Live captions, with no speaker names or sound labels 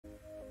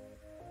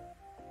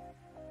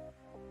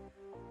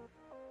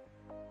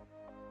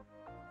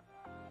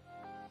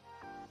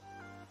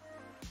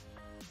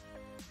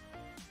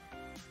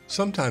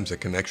Sometimes a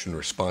connection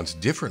responds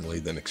differently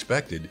than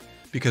expected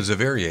because of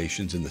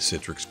variations in the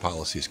Citrix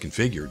policies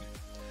configured.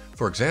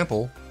 For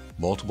example,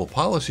 multiple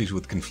policies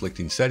with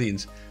conflicting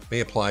settings may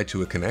apply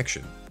to a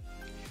connection.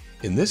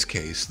 In this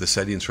case, the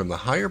settings from the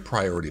higher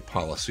priority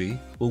policy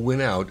will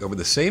win out over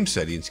the same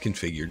settings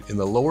configured in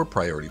the lower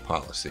priority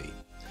policy.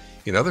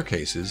 In other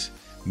cases,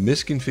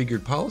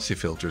 misconfigured policy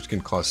filters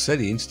can cause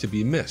settings to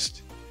be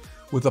missed.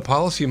 With the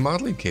policy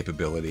modeling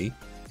capability,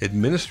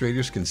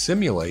 administrators can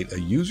simulate a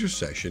user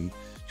session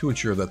to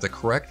ensure that the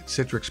correct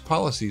Citrix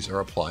policies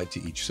are applied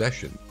to each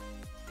session.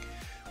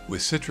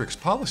 With Citrix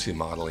Policy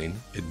Modeling,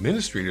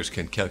 administrators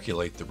can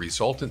calculate the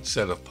resultant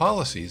set of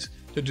policies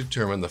to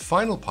determine the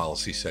final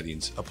policy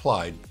settings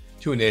applied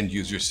to an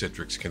end-user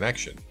Citrix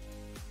connection.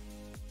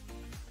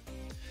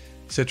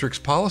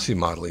 Citrix Policy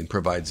Modeling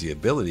provides the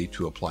ability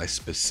to apply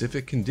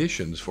specific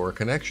conditions for a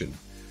connection,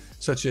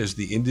 such as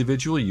the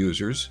individual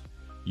users,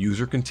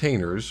 user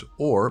containers,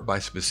 or by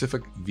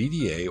specific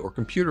VDA or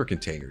computer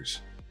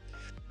containers.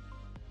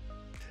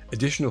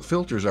 Additional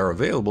filters are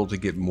available to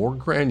get more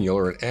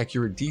granular and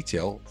accurate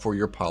detail for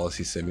your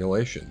policy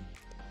simulation.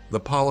 The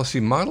Policy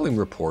Modeling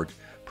Report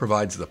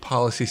provides the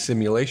policy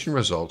simulation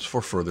results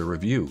for further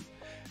review.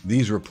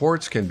 These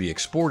reports can be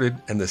exported,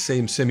 and the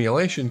same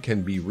simulation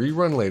can be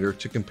rerun later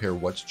to compare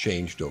what's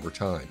changed over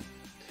time.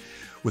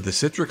 With the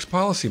Citrix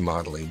Policy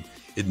Modeling,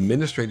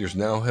 administrators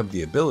now have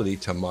the ability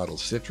to model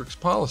Citrix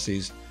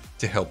policies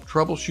to help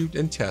troubleshoot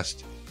and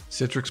test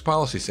Citrix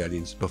policy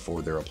settings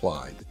before they're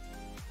applied.